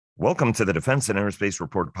Welcome to the Defense and Aerospace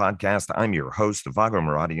Report podcast. I'm your host, Vago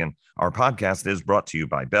Muradian. Our podcast is brought to you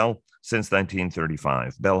by Bell. Since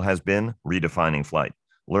 1935, Bell has been redefining flight.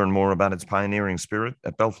 Learn more about its pioneering spirit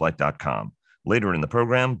at bellflight.com. Later in the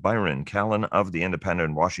program, Byron Callan of the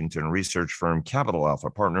independent Washington research firm Capital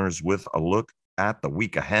Alpha Partners with a look at the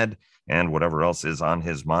week ahead and whatever else is on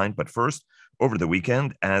his mind. But first, over the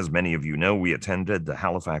weekend, as many of you know, we attended the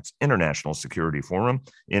Halifax International Security Forum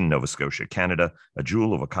in Nova Scotia, Canada, a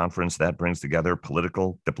jewel of a conference that brings together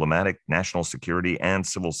political, diplomatic, national security, and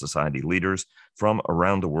civil society leaders from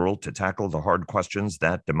around the world to tackle the hard questions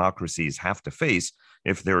that democracies have to face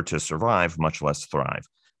if they're to survive, much less thrive.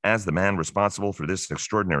 As the man responsible for this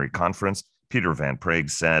extraordinary conference, Peter Van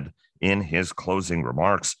Prague, said in his closing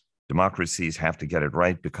remarks, democracies have to get it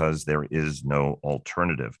right because there is no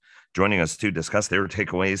alternative. Joining us to discuss their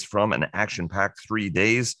takeaways from an action-packed 3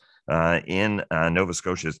 days in Nova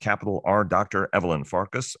Scotia's capital are Dr. Evelyn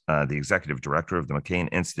Farkas, the executive director of the McCain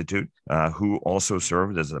Institute, who also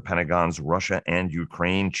served as the Pentagon's Russia and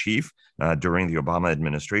Ukraine chief during the Obama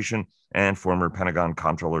administration, and former Pentagon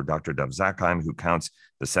Comptroller Dr. Dov Zakheim, who counts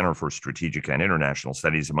the Center for Strategic and International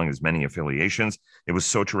Studies among his many affiliations. It was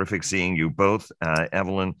so terrific seeing you both.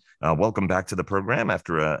 Evelyn, welcome back to the program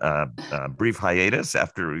after a brief hiatus,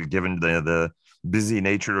 after given the busy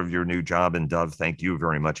nature of your new job. And Dov, thank you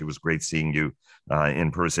very much. It was great seeing you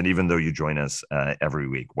in person, even though you join us every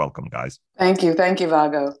week. Welcome, guys. Thank you. Thank you,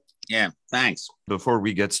 Vago. Yeah, thanks. Before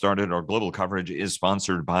we get started, our global coverage is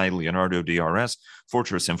sponsored by Leonardo DRS.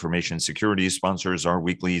 Fortress Information Security sponsors our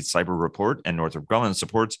weekly cyber report, and Northrop Grumman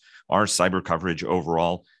supports our cyber coverage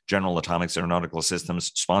overall. General Atomics Aeronautical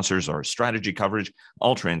Systems sponsors our strategy coverage.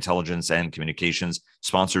 Ultra Intelligence and Communications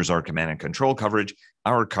sponsors our command and control coverage.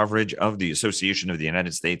 Our coverage of the Association of the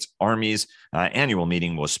United States Army's annual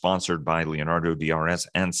meeting was sponsored by Leonardo DRS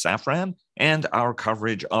and Safran, and our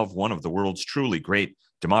coverage of one of the world's truly great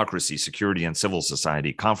democracy, security, and civil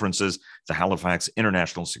society conferences, the Halifax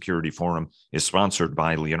International Security Forum, is sponsored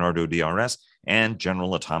by Leonardo DRS and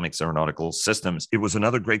General Atomics Aeronautical Systems. It was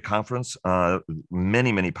another great conference,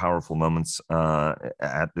 many powerful moments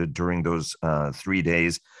during those 3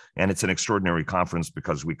 days. And it's an extraordinary conference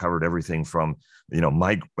because we covered everything from,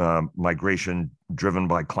 migration driven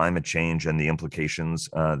by climate change and the implications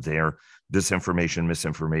there, disinformation,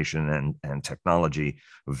 misinformation, and technology.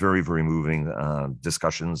 Very moving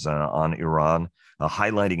discussions on Iran,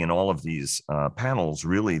 highlighting in all of these panels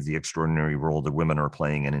really the extraordinary role that women are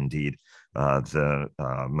playing, and indeed the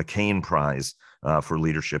McCain Prize for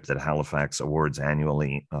leadership that Halifax awards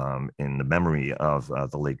annually in the memory of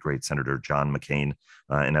the late great Senator John McCain.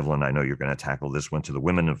 And Evelyn, I know you're going to tackle this one, to the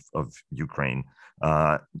women of Ukraine.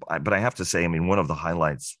 But I have to say, one of the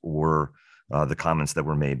highlights were the comments that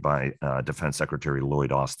were made by Defense Secretary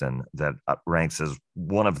Lloyd Austin that ranks as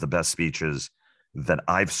one of the best speeches that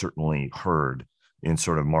I've certainly heard in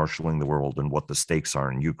sort of marshaling the world and what the stakes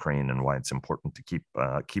are in Ukraine and why it's important to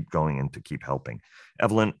keep going and to keep helping.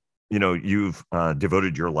 Evelyn, you've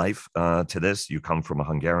devoted your life to this. You come from a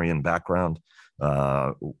Hungarian background,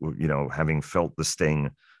 having felt the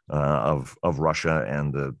sting of Russia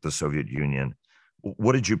and the Soviet Union.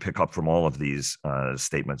 What did you pick up from all of these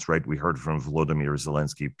statements, right? We heard from Volodymyr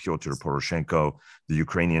Zelensky, Pyotr Poroshenko. The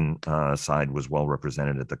Ukrainian side was well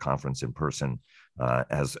represented at the conference in person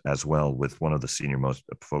as well, with one of the senior most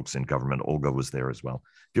folks in government. Olga was there as well.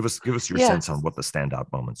 Give us your sense on what the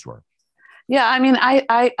standout moments were. Yeah,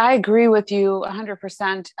 I agree with you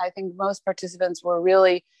 100%. I think most participants were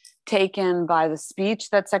really taken by the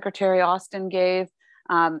speech that Secretary Austin gave.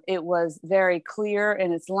 It was very clear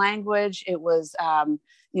in its language. It was,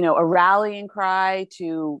 a rallying cry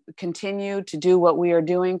to continue to do what we are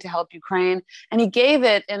doing to help Ukraine. And he gave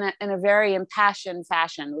it in a very impassioned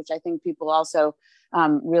fashion, which I think people also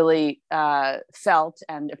really felt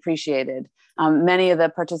and appreciated. Many of the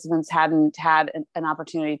participants hadn't had an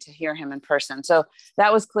opportunity to hear him in person. So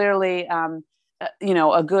that was clearly,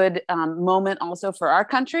 a good moment also for our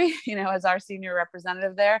country, as our senior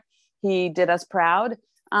representative there. He did us proud.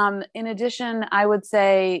 In addition, I would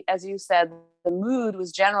say, as you said, the mood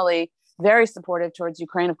was generally very supportive towards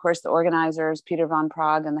Ukraine. Of course, the organizers, Peter Van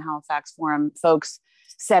Prague and the Halifax Forum folks,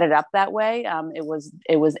 set it up that way. It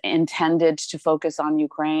was intended to focus on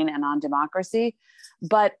Ukraine and on democracy.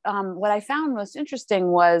 But what I found most interesting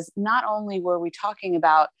was not only were we talking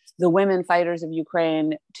about the women fighters of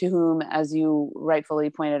Ukraine, to whom, as you rightfully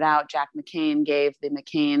pointed out, Jack McCain gave the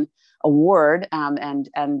McCain Award, and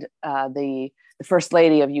the First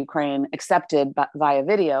Lady of Ukraine accepted via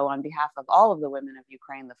video on behalf of all of the women of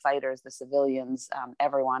Ukraine, the fighters, the civilians,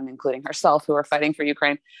 everyone, including herself, who are fighting for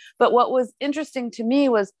Ukraine. But what was interesting to me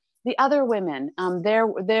was the other women, there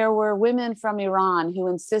were women from Iran who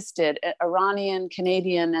insisted, Iranian,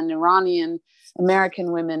 Canadian, and Iranian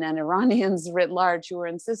American women and Iranians writ large, who were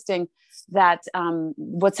insisting that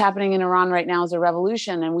what's happening in Iran right now is a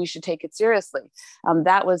revolution and we should take it seriously.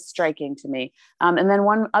 That was striking to me. And then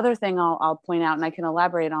one other thing I'll point out, and I can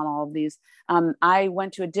elaborate on all of these. I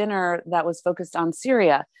went to a dinner that was focused on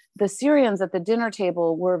Syria. The Syrians at the dinner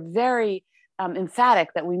table were very emphatic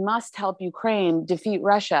that we must help Ukraine defeat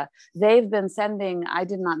Russia. They've been sending, I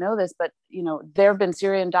did not know this, but there have been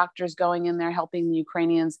Syrian doctors going in there helping the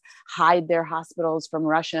Ukrainians hide their hospitals from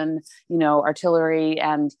Russian, artillery,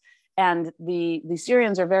 and the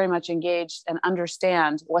Syrians are very much engaged and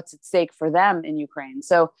understand what's at stake for them in Ukraine.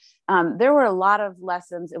 So there were a lot of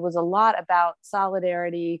lessons. It was a lot about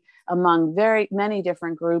solidarity among very many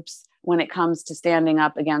different groups when it comes to standing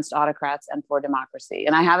up against autocrats and for democracy.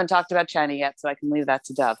 And I haven't talked about China yet, so I can leave that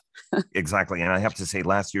to Dov. Exactly. And I have to say,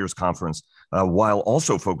 last year's conference, while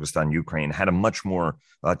also focused on Ukraine, had a much more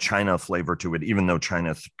China flavor to it, even though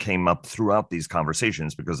China came up throughout these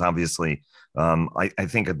conversations, because obviously I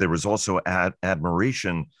think there was also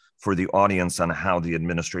admiration for the audience on how the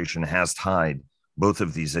administration has tied both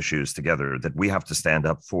of these issues together, that we have to stand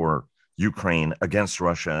up for Ukraine against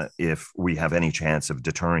Russia if we have any chance of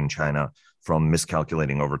deterring China from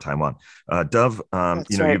miscalculating over Taiwan. Dov, right.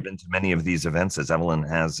 You've been to many of these events, as Evelyn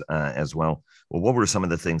has as well. Well, what were some of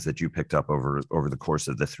the things that you picked up over the course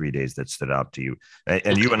of the 3 days that stood out to you?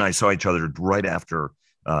 And you and I saw each other right after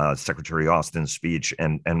Secretary Austin's speech,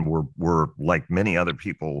 and were like many other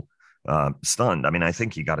people, stunned. I mean, I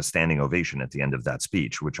think he got a standing ovation at the end of that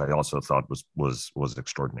speech, which I also thought was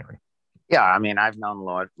extraordinary. Yeah, I mean, I've known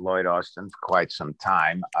Lloyd Austin for quite some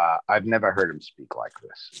time. I've never heard him speak like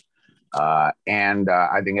this. And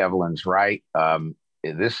I think Evelyn's right.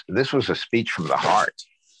 This was a speech from the heart.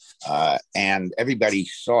 And everybody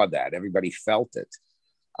saw that. Everybody felt it.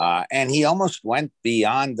 And he almost went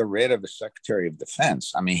beyond the writ of the Secretary of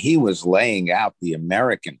Defense. I mean, he was laying out the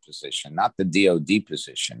American position, not the DOD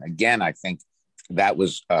position. Again, I think that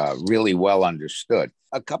was really well understood.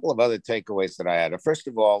 A couple of other takeaways that I had. First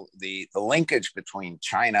of all, the linkage between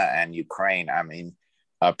China and Ukraine. I mean,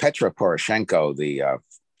 Petro Poroshenko,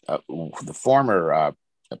 the former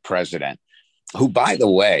president, who, by the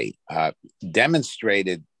way,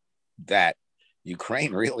 demonstrated that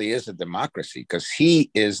Ukraine really is a democracy, because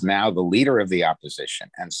he is now the leader of the opposition.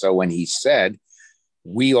 And so when he said,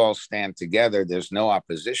 we all stand together, there's no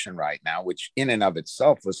opposition right now, which in and of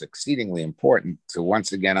itself was exceedingly important to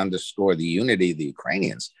once again underscore the unity of the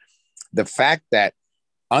Ukrainians. The fact that,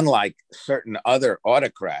 unlike certain other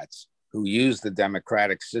autocrats who use the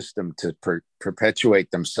democratic system to perpetuate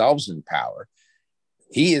themselves in power,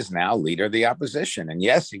 he is now leader of the opposition. And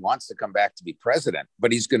yes, he wants to come back to be president,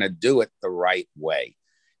 but he's going to do it the right way.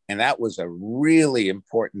 And that was a really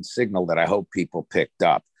important signal that I hope people picked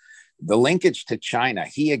up. The linkage to China,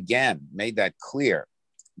 he again made that clear.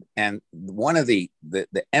 And one of the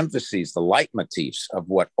emphases, the leitmotifs of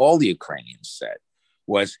what all the Ukrainians said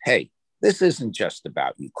was, hey, this isn't just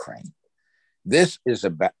about Ukraine. This is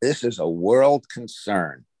a world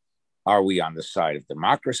concern. Are we on the side of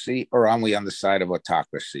democracy or are we on the side of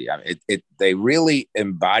autocracy? I mean, they really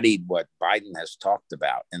embodied what Biden has talked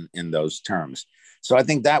about in those terms. So I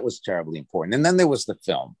think that was terribly important. And then there was the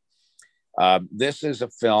film. This is a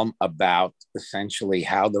film about essentially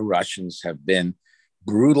how the Russians have been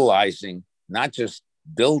brutalizing not just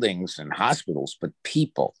buildings and hospitals, but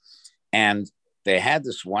people. And they had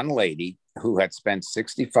this one lady who had spent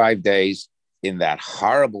 65 days in that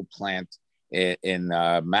horrible plant in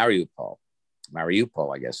Mariupol,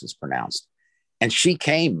 I guess it's pronounced. And she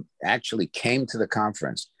actually came to the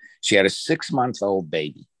conference. She had a 6-month-old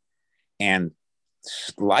baby. And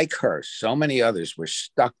like her, so many others were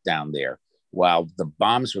stuck down there while the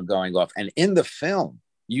bombs were going off. And in the film,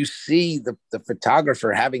 you see the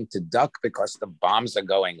photographer having to duck because the bombs are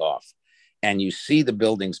going off. And you see the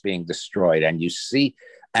buildings being destroyed. And you see,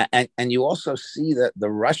 and you also see the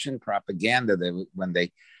Russian propaganda that when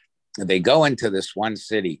they go into this one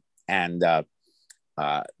city and there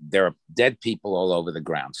are dead people all over the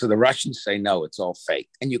ground. So the Russians say, no, it's all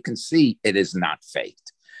faked. And you can see it is not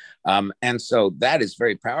faked. And so that is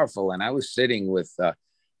very powerful. And I was sitting with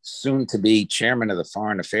soon to be chairman of the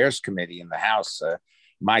Foreign Affairs Committee in the House,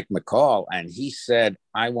 Mike McCall, and he said,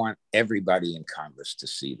 I want everybody in Congress to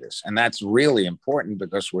see this. And that's really important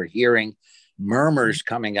because we're hearing murmurs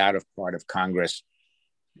coming out of part of Congress,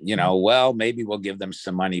 well, maybe we'll give them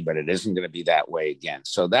some money, but it isn't going to be that way again.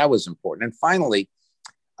 So that was important. And finally,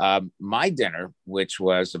 my dinner, which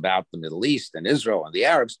was about the Middle East and Israel and the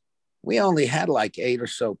Arabs, we only had like 8 or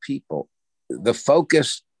so people. The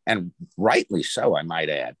focus and rightly so, I might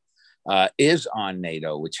add, is on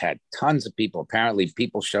NATO, which had tons of people. Apparently,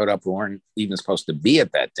 people showed up who weren't even supposed to be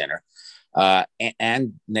at that dinner.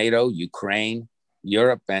 And NATO, Ukraine,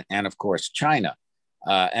 Europe, and of course, China.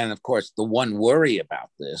 And of course, the one worry about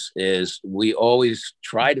this is we always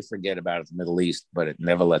try to forget about the Middle East, but it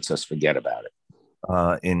never lets us forget about it.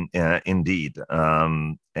 Indeed.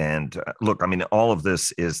 Look, I mean, all of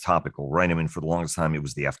this is topical, right? I mean, for the longest time, it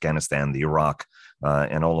was the Afghanistan, the Iraq,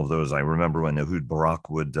 and all of those. I remember when Ehud Barak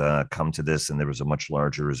would come to this, and there was a much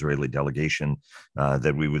larger Israeli delegation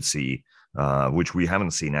that we would see, which we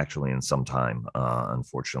haven't seen actually in some time,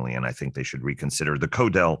 unfortunately. And I think they should reconsider. The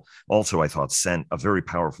CODEL also, I thought, sent a very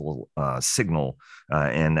powerful signal.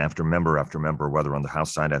 And after member, whether on the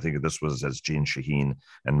House side, I think this was, as Jean Shaheen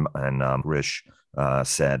and Risch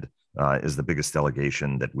said, is the biggest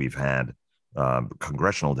delegation that we've had,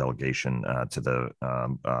 congressional delegation to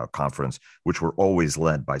the conference, which were always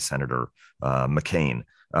led by Senator McCain.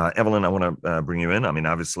 Evelyn, I want to bring you in. I mean,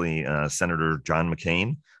 obviously, Senator John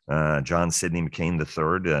McCain, John Sidney McCain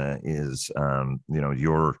III, is,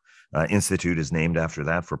 your institute is named after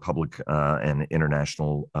that, for public and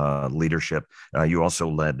international leadership. You also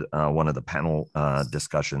led one of the panel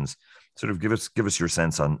discussions. Sort of give us your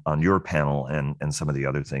sense on your panel and some of the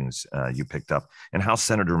other things you picked up, and how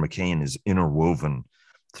Senator McCain is interwoven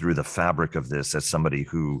through the fabric of this as somebody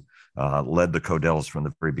who led the CODELs from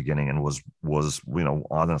the very beginning and was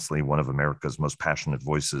honestly one of America's most passionate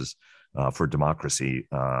voices for democracy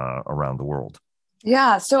around the world.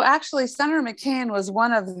 Yeah, so actually, Senator McCain was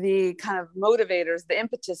one of the kind of motivators, the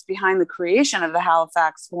impetus behind the creation of the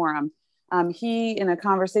Halifax Forum. He, in a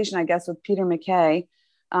conversation, I guess, with Peter MacKay,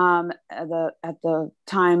 at the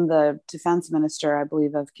time the defense minister, I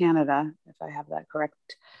believe, of Canada, if I have that correct.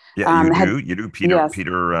 Yeah, you do. Peter, yes.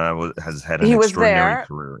 Peter has had an extraordinary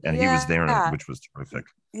career, and he was there, which was terrific.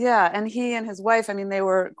 Yeah, and he and his wife, I mean, they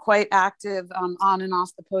were quite active on and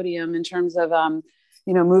off the podium in terms of,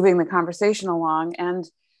 moving the conversation along. And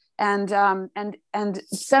Senator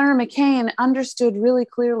McCain understood really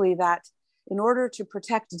clearly that in order to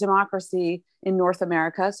protect democracy in North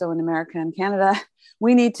America, so in America and Canada,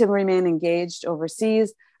 we need to remain engaged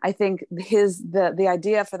overseas. I think the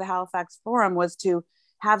idea for the Halifax Forum was to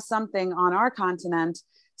have something on our continent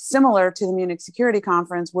similar to the Munich Security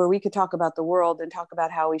Conference, where we could talk about the world and talk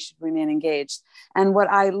about how we should remain engaged. And what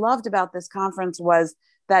I loved about this conference was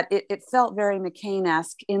that it felt very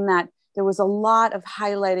McCain-esque, in that there was a lot of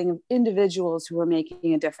highlighting of individuals who were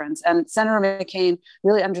making a difference. And Senator McCain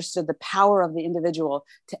really understood the power of the individual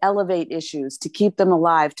to elevate issues, to keep them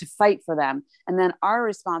alive, to fight for them. And then our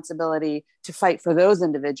responsibility to fight for those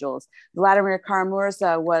individuals. Vladimir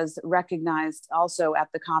Kara-Murza was recognized also at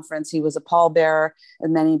the conference. He was a pallbearer,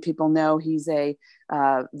 and many people know he's a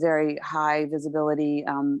very high visibility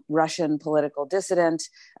Russian political dissident,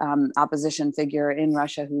 opposition figure in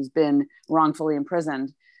Russia who's been wrongfully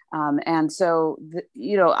imprisoned. And so,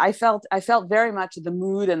 I felt very much the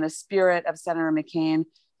mood and the spirit of Senator McCain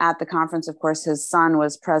at the conference. Of course, his son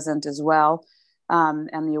was present as well,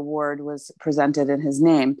 and the award was presented in his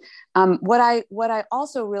name. What I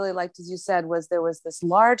also really liked, as you said, was there was this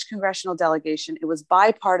large congressional delegation. It was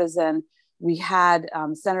bipartisan. We had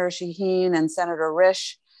Senator Shaheen and Senator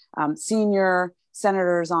Risch, senior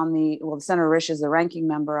senators Senator Risch is the ranking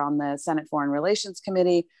member on the Senate Foreign Relations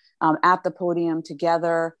Committee, at the podium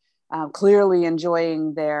together, clearly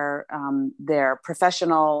enjoying their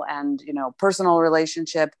professional and personal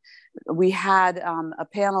relationship. We had a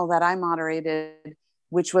panel that I moderated,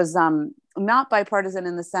 which was not bipartisan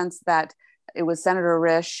in the sense that it was Senator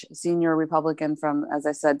Risch, senior Republican from, as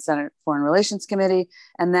I said, Senate Foreign Relations Committee,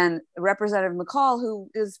 and then Representative McCall, who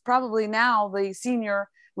is probably now the senior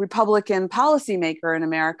Republican policymaker in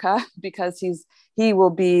America, because he will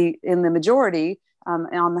be in the majority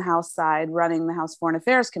on the House side, running the House Foreign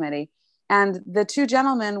Affairs Committee. And the two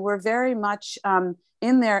gentlemen were very much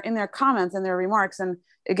in their comments and their remarks. And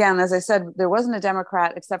again, as I said, there wasn't a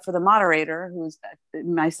Democrat except for the moderator, who's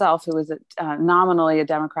myself, who is nominally a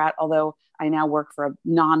Democrat, although I now work for a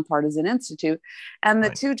nonpartisan institute. And the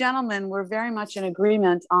two gentlemen were very much in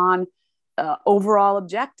agreement on overall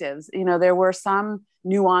objectives. There were some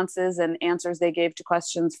nuances and answers they gave to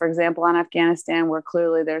questions, for example, on Afghanistan, where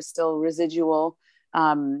clearly there's still residual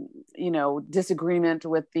disagreement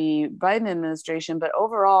with the Biden administration, but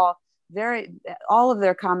overall, all of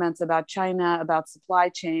their comments about China, about supply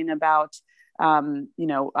chain, about,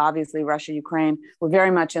 obviously Russia, Ukraine, were very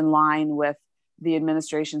much in line with the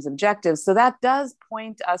administration's objectives. So that does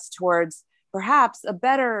point us towards perhaps a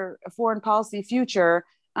better foreign policy future,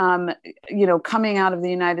 coming out of the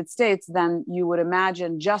United States than you would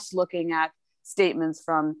imagine just looking at statements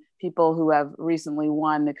from people who have recently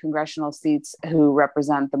won the congressional seats who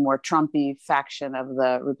represent the more Trumpy faction of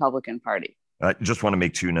the Republican Party. I just want to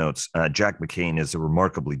make two notes. Jack McCain is a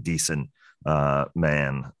remarkably decent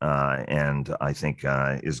man, and I think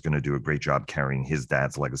is going to do a great job carrying his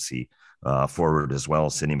dad's legacy forward as well.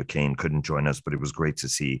 Cindy McCain couldn't join us, but it was great to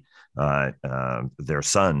see their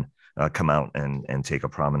son come out and take a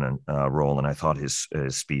prominent role. And I thought his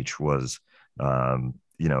speech was,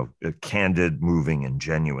 candid, moving, and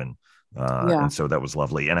genuine. And so that was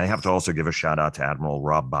lovely. And I have to also give a shout out to Admiral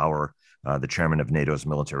Rob Bauer, the chairman of NATO's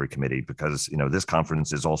military committee, because, this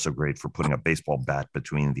conference is also great for putting a baseball bat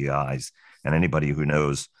between the eyes. And anybody who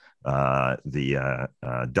knows the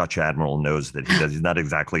Dutch admiral knows that he's not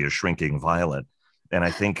exactly a shrinking violet. And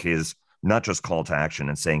I think his not just call to action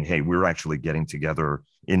and saying, hey, we're actually getting together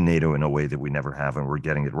in NATO in a way that we never have, and we're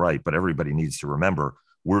getting it right. But everybody needs to remember,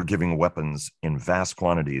 we're giving weapons in vast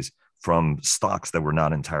quantities from stocks that were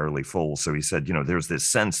not entirely full. So he said, there's this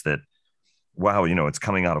sense that, wow, it's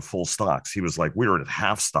coming out of full stocks. He was like, we're at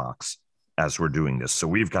half stocks as we're doing this. So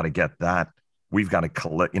we've got to get that. We've got to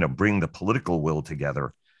collect, bring the political will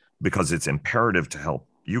together, because it's imperative to help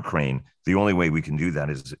Ukraine. The only way we can do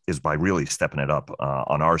that is by really stepping it up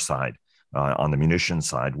on our side, on the munitions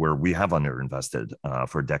side, where we have underinvested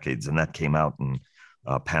for decades. And that came out in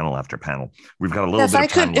panel after panel. We've got a little bit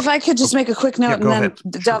of time. If I could just make a quick note, and then ahead.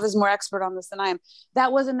 Dov is more expert on this than I am.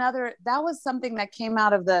 That was something that came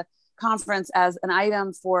out of the conference as an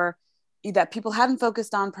item for that people hadn't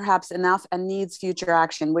focused on perhaps enough and needs future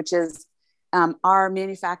action, which is our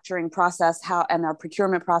manufacturing process, and our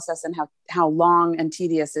procurement process, and how long and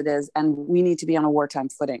tedious it is, and we need to be on a wartime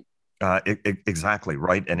footing. Exactly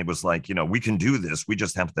right. And it was like, we can do this. We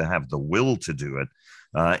just have to have the will to do it.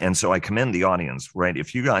 And so I commend the audience, right?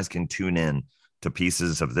 If you guys can tune in to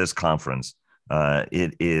pieces of this conference,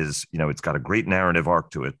 it is, it's got a great narrative arc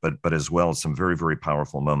to it, but as well as some very, very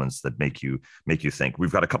powerful moments that make you think.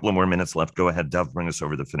 We've got a couple of more minutes left. Go ahead, Dov, bring us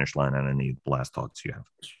over the finish line on any last thoughts you have.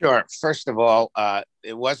 Sure. First of all,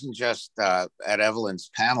 it wasn't just at Evelyn's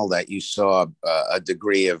panel that you saw a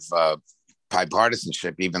degree of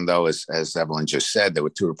bipartisanship, even though, as Evelyn just said, there were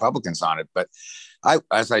two Republicans on it. But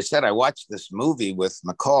as I said, I watched this movie with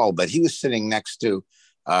McCall, but he was sitting next to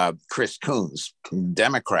Chris Coons,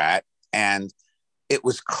 Democrat, and it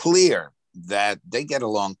was clear that they get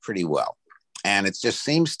along pretty well. And it just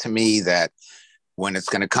seems to me that when it's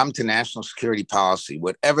going to come to national security policy,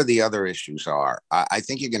 whatever the other issues are, I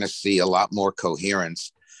think you're going to see a lot more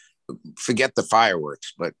coherence. Forget the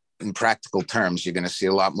fireworks, but in practical terms, you're going to see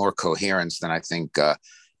a lot more coherence than I think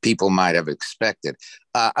people might have expected.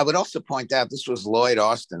 I would also point out this was Lloyd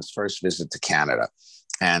Austin's first visit to Canada.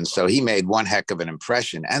 And so he made one heck of an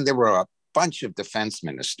impression. And there were a bunch of defense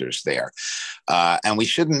ministers there. And we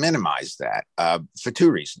shouldn't minimize that for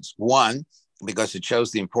two reasons. One, because it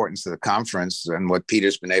shows the importance of the conference and what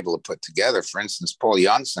Peter's been able to put together. For instance, Paul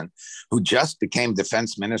Jönsson, who just became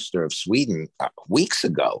defense minister of Sweden weeks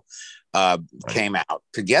ago, came out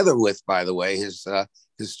together with, by the way, his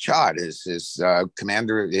Chad, his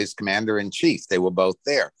commander in chief. They were both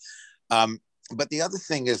there. But the other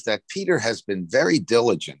thing is that Peter has been very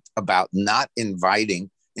diligent about not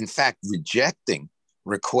inviting, in fact, rejecting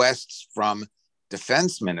requests from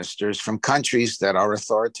defense ministers from countries that are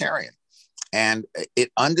authoritarian. And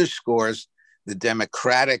it underscores the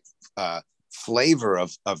democratic flavor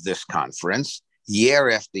of this conference year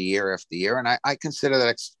after year after year. And I consider that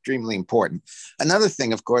extremely important. Another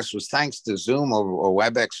thing, of course, was thanks to Zoom or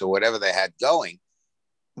WebEx or whatever they had going,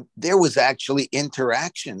 there was actually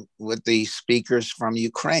interaction with the speakers from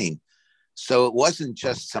Ukraine. So it wasn't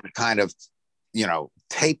just some kind of,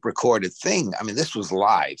 tape recorded thing. I mean, this was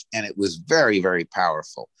live and it was very, very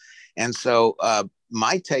powerful. And so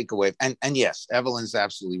my takeaway, and yes, Evelyn's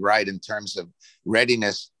absolutely right in terms of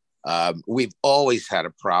readiness. We've always had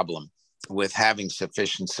a problem with having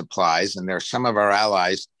sufficient supplies. And there are some of our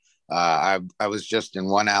allies. I was just in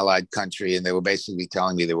one allied country and they were basically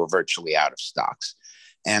telling me they were virtually out of stocks.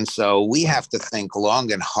 And so we have to think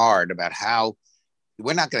long and hard about how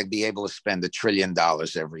we're not going to be able to spend $1 trillion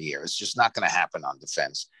every year. It's just not going to happen on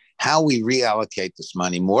defense. How we reallocate this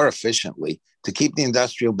money more efficiently to keep the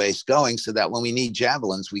industrial base going so that when we need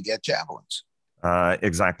javelins, we get javelins.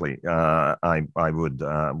 Exactly. I would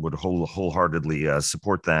wholeheartedly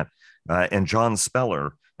support that. And John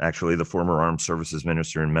Speller, actually the former Armed Services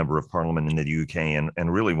Minister and Member of Parliament in the UK,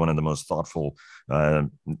 and really one of the most thoughtful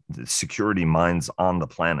security minds on the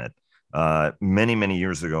planet. Many, many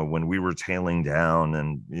years ago, when we were tailing down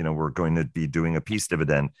and, we're going to be doing a peace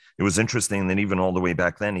dividend, it was interesting that even all the way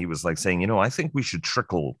back then, he was like saying, I think we should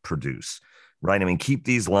trickle produce. right? I mean, keep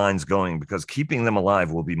these lines going, because keeping them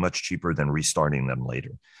alive will be much cheaper than restarting them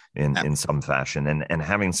later in some fashion, and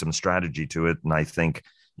having some strategy to it. And I think,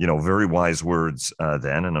 very wise words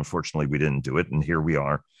then. And unfortunately, we didn't do it. And here we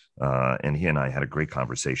are. And he and I had a great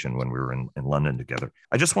conversation when we were in London together.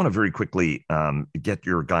 I just want to very quickly get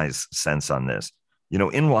your guys' sense on this.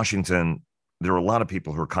 In Washington, there are a lot of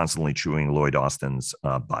people who are constantly chewing Lloyd Austin's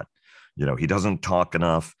butt. He doesn't talk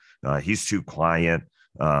enough. He's too quiet.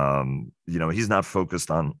 He's not focused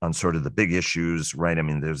on sort of the big issues, right? I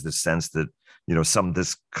mean, there's this sense that, some of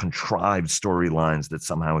this contrived storylines that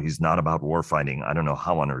somehow he's not about war fighting. I don't know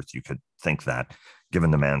how on earth you could think that, given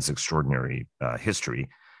the man's extraordinary history.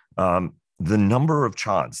 The number of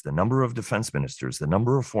Chads, the number of defense ministers, the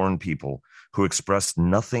number of foreign people who expressed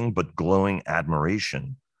nothing but glowing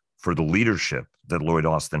admiration for the leadership that Lloyd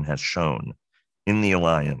Austin has shown in the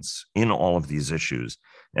alliance, in all of these issues.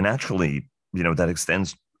 And actually, that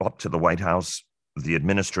extends up to the White House, the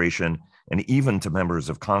administration, and even to members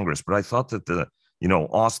of Congress. But I thought that the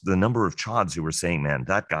number of Chads who were saying, man,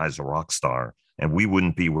 that guy's a rock star, and we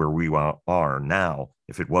wouldn't be where we are now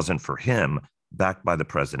if it wasn't for him, backed by the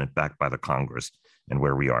president, backed by the Congress, and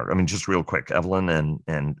where we are. I mean, just real quick, Evelyn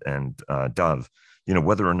and Dov,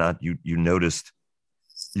 whether or not you noticed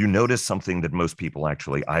something that most people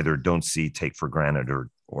actually either don't see, take for granted,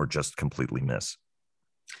 or just completely miss.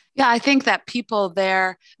 Yeah, I think that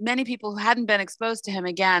many people who hadn't been exposed to him,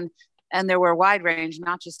 again, and there were a wide range,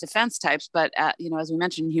 not just defense types, but as we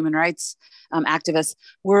mentioned, human rights activists,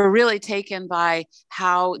 were really taken by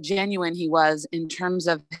how genuine he was in terms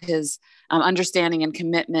of his understanding and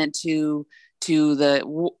commitment to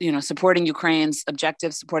the supporting Ukraine's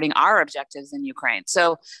objectives, supporting our objectives in Ukraine.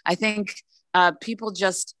 So I think people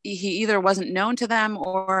he either wasn't known to them,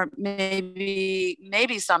 or maybe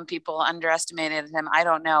some people underestimated him. I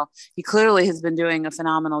don't know. He clearly has been doing a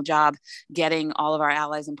phenomenal job getting all of our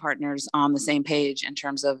allies and partners on the same page in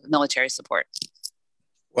terms of military support.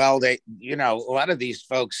 Well, a lot of these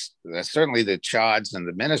folks, certainly the Chads and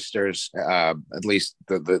the ministers, at least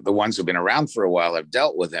the ones who've been around for a while, have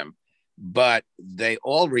dealt with him. But they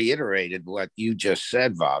all reiterated what you just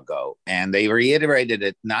said, Vago, and they reiterated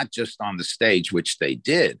it not just on the stage, which they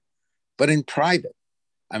did, but in private.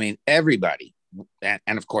 I mean, everybody,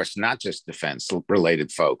 and of course, not just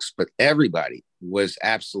defense-related folks, but everybody was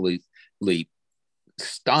absolutely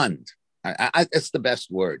stunned. It's the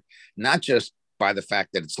best word, not just by the fact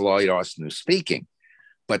that it's Lloyd Austin who's speaking,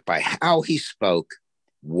 but by how he spoke,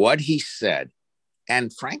 what he said,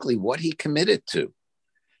 and frankly, what he committed to.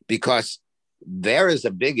 Because there is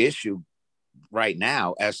a big issue right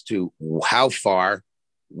now as to how far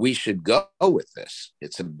we should go with this.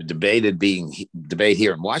 It's a debate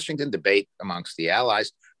here in Washington, debate amongst the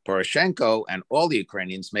allies. Poroshenko and all the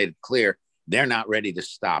Ukrainians made it clear they're not ready to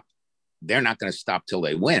stop. They're not going to stop till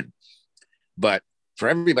they win. But for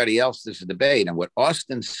everybody else, there's a debate. And what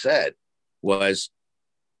Austin said was,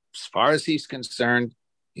 as far as he's concerned,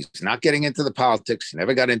 he's not getting into the politics. He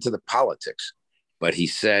never got into the politics. But he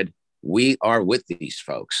said, we are with these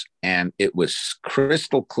folks. And it was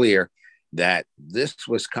crystal clear that this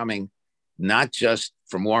was coming not just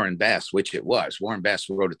from Warren Bass, which it was. Warren Bass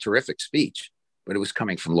wrote a terrific speech, but it was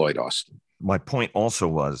coming from Lloyd Austin. My point also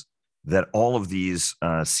was that all of these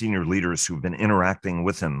senior leaders who've been interacting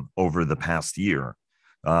with him over the past year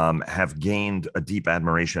have gained a deep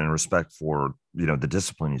admiration and respect for, the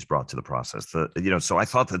discipline he's brought to the process. So I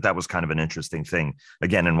thought that was kind of an interesting thing.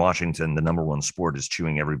 Again, in Washington, the number one sport is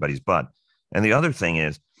chewing everybody's butt. And the other thing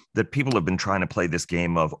is that people have been trying to play this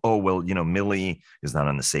game of, Milley is not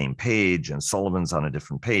on the same page and Sullivan's on a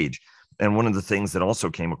different page. And one of the things that also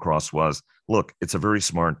came across was, look, it's a very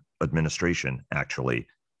smart administration, actually.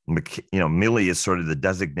 Milley is sort of the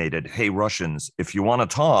designated, hey, Russians, if you want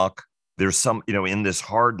to talk, there's some, in this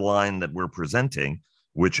hard line that we're presenting,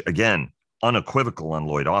 which, again, unequivocal on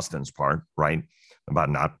Lloyd Austin's part, right, about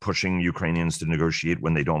not pushing Ukrainians to negotiate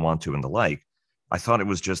when they don't want to and the like. I thought it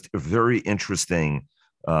was just very interesting,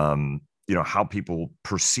 how people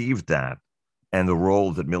perceived that and the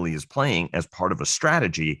role that Milley is playing as part of a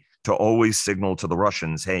strategy to always signal to the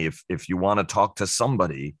Russians, hey, if you want to talk to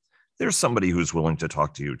somebody, there's somebody who's willing to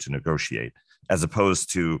talk to you to negotiate, as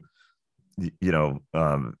opposed to,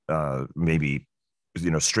 maybe,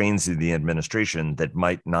 strains in the administration that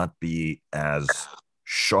might not be as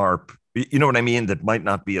sharp, you know what I mean? That might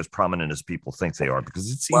not be as prominent as people think they are, because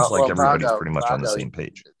it seems like everybody's pretty much on the same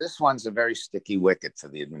page. This one's a very sticky wicket for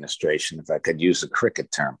the administration, if I could use a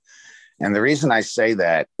cricket term. And the reason I say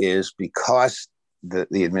that is because the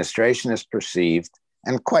administration is perceived,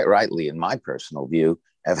 and quite rightly in my personal view,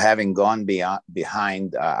 of having gone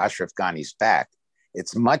behind Ashraf Ghani's back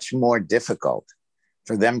It's much more difficult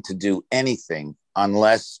for them to do anything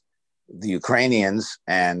unless the Ukrainians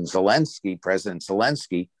and Zelensky, President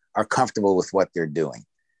Zelensky, are comfortable with what they're doing.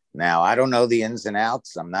 Now, I don't know the ins and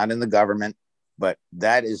outs. I'm not in the government, but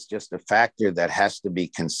that is just a factor that has to be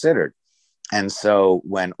considered. And so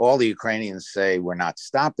when all the Ukrainians say we're not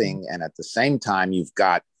stopping, and at the same time you've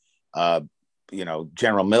got,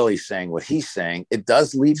 General Milley saying what he's saying, it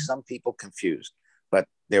does leave some people confused. But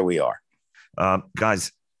there we are.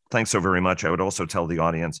 Guys, thanks so very much. I would also tell the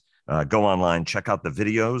audience, go online, check out the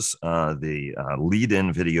videos, the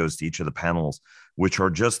lead-in videos to each of the panels, which are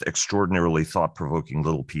just extraordinarily thought-provoking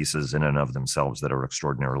little pieces in and of themselves that are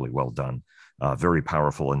extraordinarily well done, very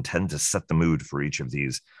powerful, and tend to set the mood for each of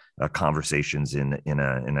these conversations in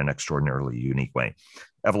an extraordinarily unique way.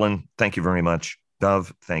 Evelyn, thank you very much.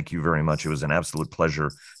 Dov, thank you very much. It was an absolute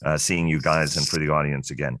pleasure seeing you guys. And for the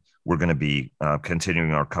audience, again, we're going to be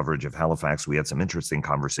continuing our coverage of Halifax. We had some interesting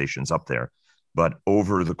conversations up there. But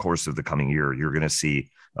over the course of the coming year, you're going to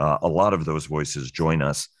see a lot of those voices join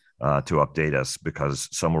us to update us, because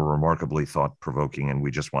some were remarkably thought-provoking. And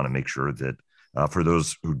we just want to make sure that for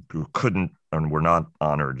those who couldn't and were not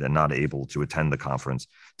honored and not able to attend the conference,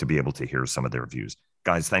 to be able to hear some of their views.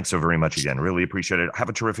 Guys, thanks so very much again. Really appreciate it. Have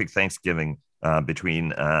a terrific Thanksgiving between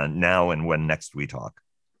now and when next we talk.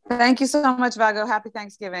 Thank you so much, Vago. Happy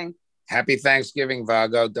Thanksgiving. Happy Thanksgiving,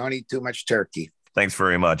 Vago. Don't eat too much turkey. Thanks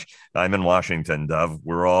very much. I'm in Washington, Dov.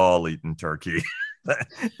 We're all eating turkey.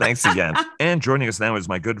 Thanks again. And joining us now is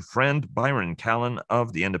my good friend, Byron Callan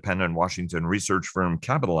of the independent Washington research firm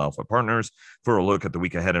Capital Alpha Partners, for a look at the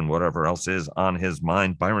week ahead and whatever else is on his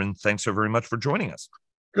mind. Byron, thanks so very much for joining us.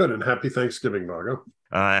 Good, and happy Thanksgiving, Vago.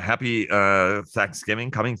 Happy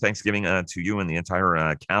Thanksgiving, coming Thanksgiving to you and the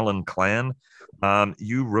entire Callan clan.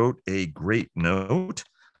 You wrote a great note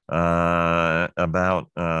about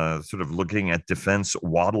sort of looking at defense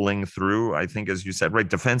waddling through, I think, as you said, right?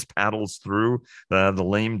 Defense paddles through the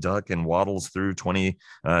lame duck and waddles through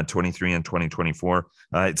 2023 and 2024.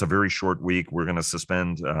 It's a very short week. We're going to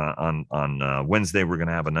suspend on Wednesday. We're going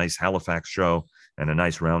to have a nice Halifax show and a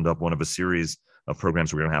nice roundup, one of a series of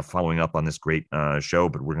programs we're going to have following up on this great show.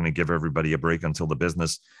 But we're going to give everybody a break until the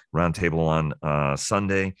business roundtable on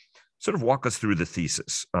Sunday. Sort of walk us through the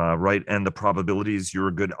thesis, right? And the probabilities. You're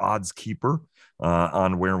a good odds keeper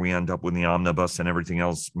on where we end up with the omnibus and everything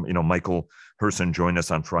else. Michael Herson joined us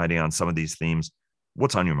on Friday on some of these themes.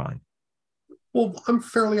 What's on your mind? Well, I'm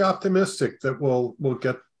fairly optimistic that we'll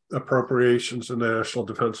get appropriations and the National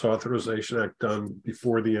Defense Authorization Act done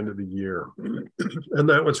before the end of the year. And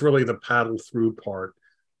that was really the paddle through part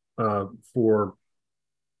for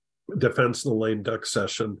defense in the lame duck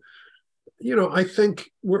session. I think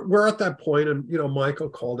we're at that point, and Michael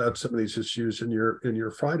called out some of these issues in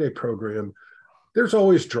your Friday program. There's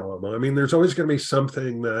always drama. I mean, there's always going to be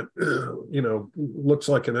something that looks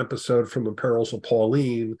like an episode from The Perils of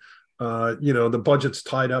Pauline. The budget's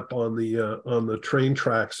tied up on the train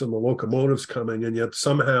tracks and the locomotives coming, and yet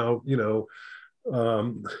somehow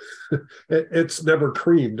it's never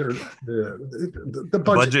creamed. Or the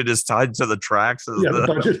budget is tied to the tracks. The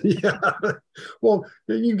budget. Yeah. Well,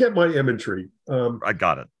 you get my imagery. I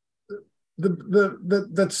got it.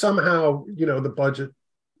 That somehow the budget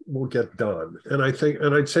will get done, and I think,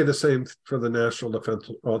 and I'd say the same for the National Defense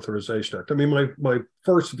Authorization Act. I mean, my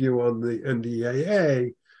first view on the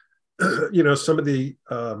NDAA. Some of the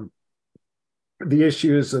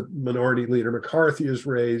issues that Minority Leader McCarthy has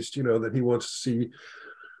raised, that he wants to see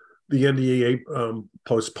the NDAA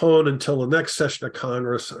postponed until the next session of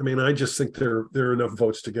Congress. I mean, I just think there are enough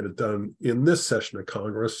votes to get it done in this session of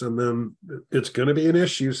Congress, and then it's going to be an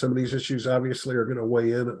issue. Some of these issues obviously are going to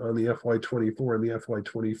weigh in on the FY24 and the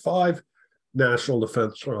FY25 National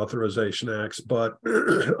Defense Authorization Acts, but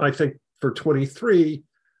I think for 23,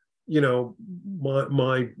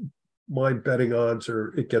 my betting odds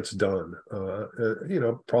are it gets done,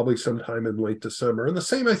 probably sometime in late December. And the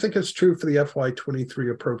same, I think, is true for the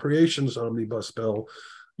FY23 appropriations omnibus bill.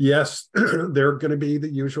 Yes, there are going to be the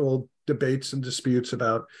usual debates and disputes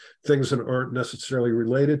about things that aren't necessarily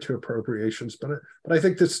related to appropriations, but I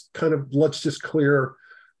think this kind of, let's just clear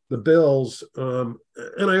the bills. And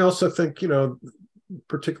I also think,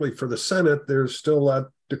 particularly for the Senate, there's still that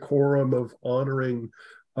decorum of honoring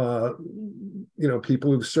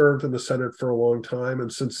people who've served in the Senate for a long time.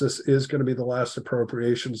 And since this is going to be the last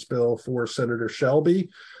appropriations bill for Senator Shelby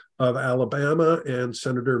of Alabama and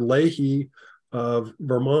Senator Leahy of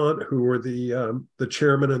Vermont, who were the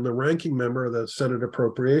chairman and the ranking member of the Senate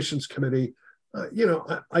Appropriations Committee,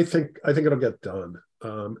 I think it'll get done.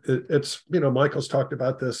 It's, Michael's talked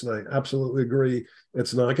about this, and I absolutely agree.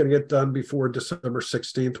 It's not going to get done before December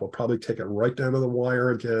 16th. We'll probably take it right down to the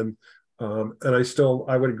wire again. And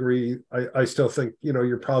I would agree. I still think,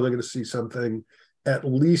 you're probably going to see something at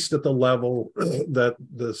least at the level that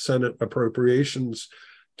the Senate Appropriations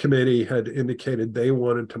Committee had indicated they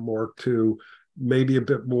wanted to mark to, maybe a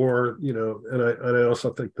bit more, and I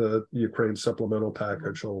also think the Ukraine supplemental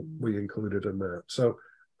package will be included in that. So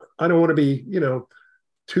I don't want to be,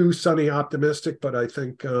 too sunny optimistic, but I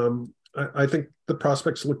think I think the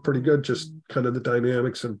prospects look pretty good, just kind of the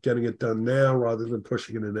dynamics of getting it done now rather than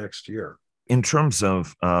pushing it into next year. In terms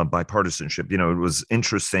of bipartisanship, it was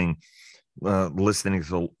interesting listening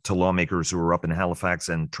to lawmakers who were up in Halifax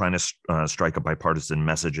and trying to strike a bipartisan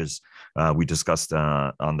messages we discussed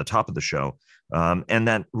on the top of the show, and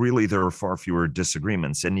that really there are far fewer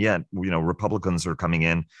disagreements, and yet Republicans are coming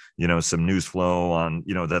in, some news flow on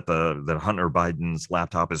that Hunter Biden's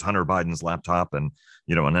laptop is Hunter Biden's laptop, and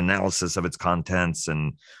an analysis of its contents,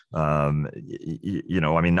 and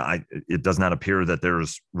it does not appear that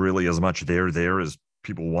there's really as much there as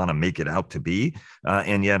people want to make it out to be.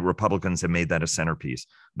 And yet Republicans have made that a centerpiece.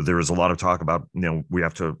 But there is a lot of talk about, we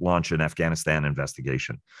have to launch an Afghanistan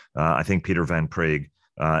investigation. I think Peter Van Prague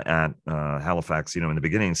at Halifax, in the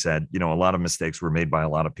beginning said, a lot of mistakes were made by a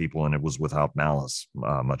lot of people, and it was without malice,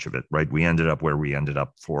 much of it, right? We ended up where we ended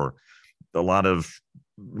up for a lot of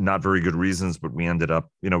not very good reasons, but we ended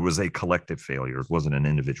up, it was a collective failure. It wasn't an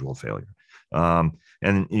individual failure.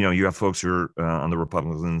 And you have folks who are on the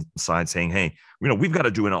Republican side saying, hey, we've got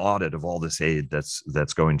to do an audit of all this aid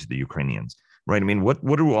that's going to the Ukrainians, right? I mean, what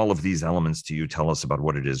do all of these elements to you tell us about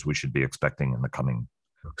what it is we should be expecting in the coming?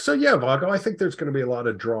 So, yeah, Vago, I think there's going to be a lot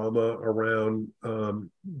of drama around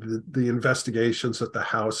the investigations that the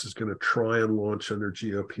House is going to try and launch under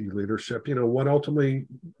GOP leadership. What ultimately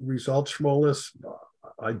results from all this,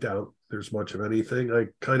 I doubt there's much of anything. I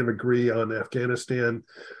kind of agree on Afghanistan.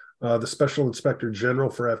 The Special Inspector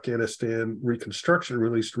General for Afghanistan Reconstruction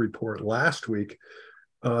released a report last week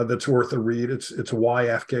that's worth a read. It's why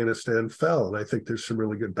Afghanistan fell, and I think there's some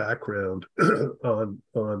really good background on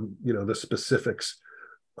the specifics,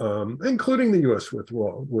 including the U.S.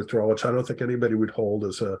 withdrawal, which I don't think anybody would hold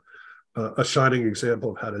as a shining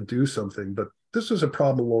example of how to do something. But this is a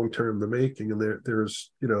problem long term in the making, and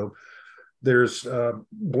there's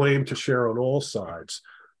blame to share on all sides.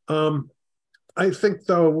 I think,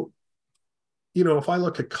 though, if I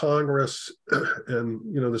look at Congress,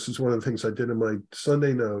 and, this is one of the things I did in my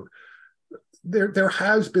Sunday note, there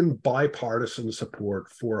has been bipartisan support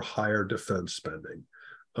for higher defense spending.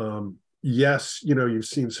 Yes, you've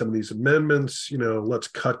seen some of these amendments, let's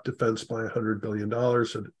cut defense by $100 billion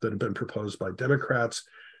that have been proposed by Democrats.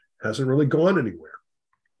 Hasn't really gone anywhere.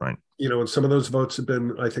 Right. And some of those votes have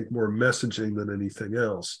been, I think, more messaging than anything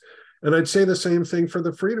else. And I'd say the same thing for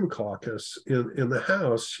the Freedom Caucus in the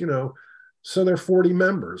House, so they're 40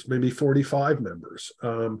 members, maybe 45 members.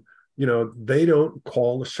 They don't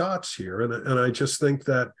call the shots here. And I just think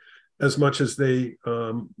that as much as they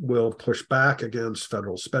will push back against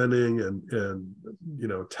federal spending and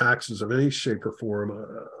taxes of any shape or form,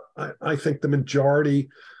 I think the majority,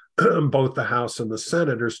 both the House and the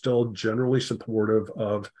Senate, are still generally supportive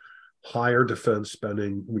of higher defense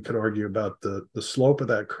spending. We can argue about the slope of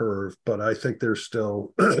that curve, but I think there's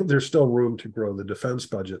still room to grow the defense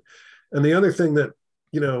budget. And the other thing that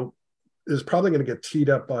is probably going to get teed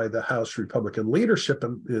up by the House Republican leadership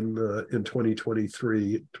in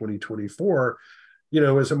 2023, 2024,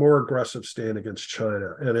 is a more aggressive stand against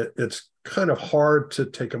China. And it's kind of hard to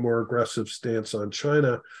take a more aggressive stance on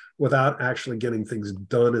China without actually getting things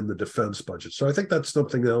done in the defense budget. So I think that's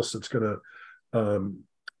something else that's going to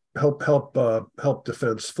help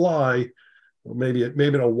defense fly. Well, maybe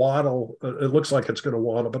it'll waddle. It looks like it's going to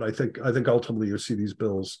waddle, but I think ultimately you'll see these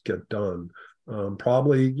bills get done.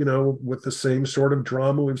 Probably, with the same sort of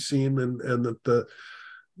drama we've seen, and that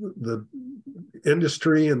the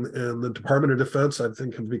industry and the Department of Defense, I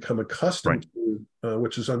think, have become accustomed to,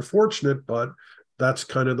 which is unfortunate, but that's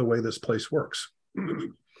kind of the way this place works.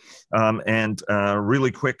 And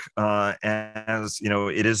really quick, as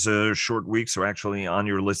it is a short week, so actually on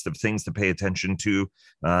your list of things to pay attention to,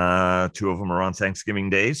 two of them are on Thanksgiving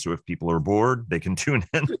Day. So if people are bored, they can tune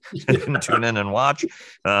in and watch.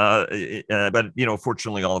 But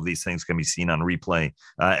fortunately, all of these things can be seen on replay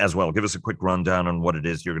as well. Give us a quick rundown on what it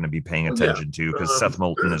is you're going to be paying attention to, because Seth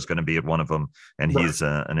Moulton is going to be at one of them, and he's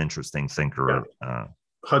an interesting thinker.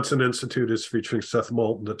 Hudson Institute is featuring Seth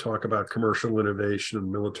Moulton to talk about commercial innovation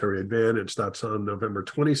and military advantage. That's on November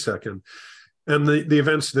 22nd. And the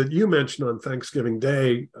events that you mentioned on Thanksgiving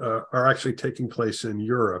Day are actually taking place in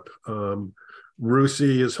Europe.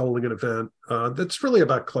 RUSI is holding an event that's really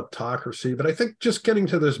about kleptocracy. But I think just getting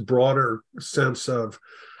to this broader sense of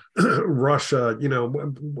Russia,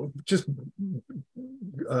 just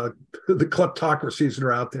the kleptocracies that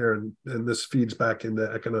are out there, and this feeds back into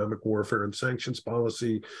economic warfare and sanctions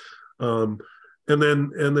policy. And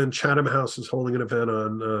then Chatham House is holding an event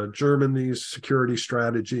on Germany's security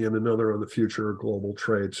strategy and another on the future of global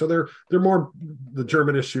trade. So they're more, the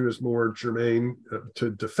German issue is more germane to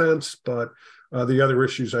defense, but the other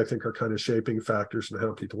issues I think are kind of shaping factors and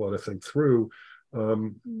how people ought to think through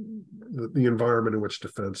the environment in which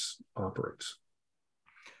defense operates.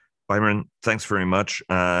 Byron, thanks very much.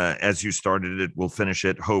 As you started it, we'll finish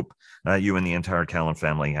it. Hope you and the entire Callan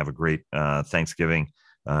family have a great Thanksgiving.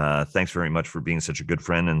 Thanks very much for being such a good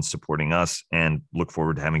friend and supporting us, and look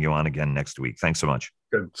forward to having you on again next week. Thanks so much.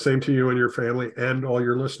 Good. Same to you and your family and all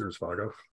your listeners, Vago.